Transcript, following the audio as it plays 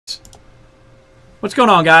What's going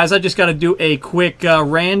on, guys? I just got to do a quick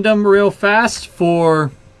random real fast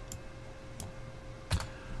for...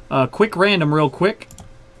 quick random real quick.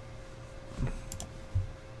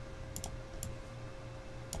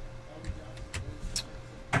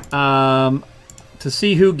 To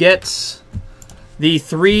see who gets the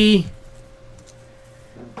 3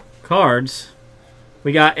 cards.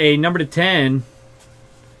 We got a number to 10,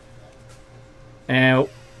 and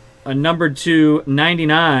a number to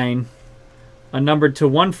 99, a number to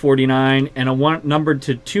 149, and a number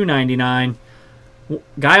to 299.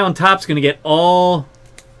 Guy on top's going to get all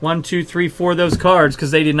 1, 2, 3, 4 of those cards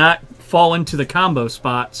because they did not fall into the combo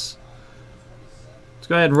spots. Let's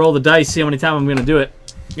go ahead and roll the dice, see how many times I'm going to do it.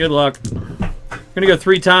 Good luck. I'm going to go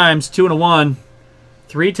 3 times, 2 and a 1.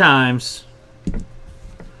 3 times.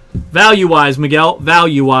 Value-wise, Miguel.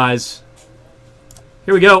 Value-wise.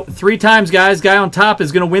 Here we go. 3 times, guys. Guy on top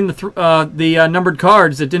is going to win the numbered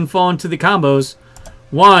cards that didn't fall into the combos.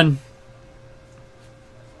 1,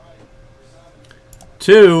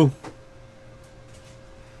 2,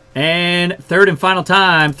 and third and final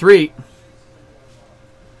time, 3.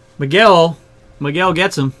 Miguel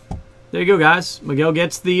gets them. There you go, guys. Miguel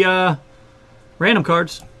gets the random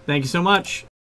cards. Thank you so much.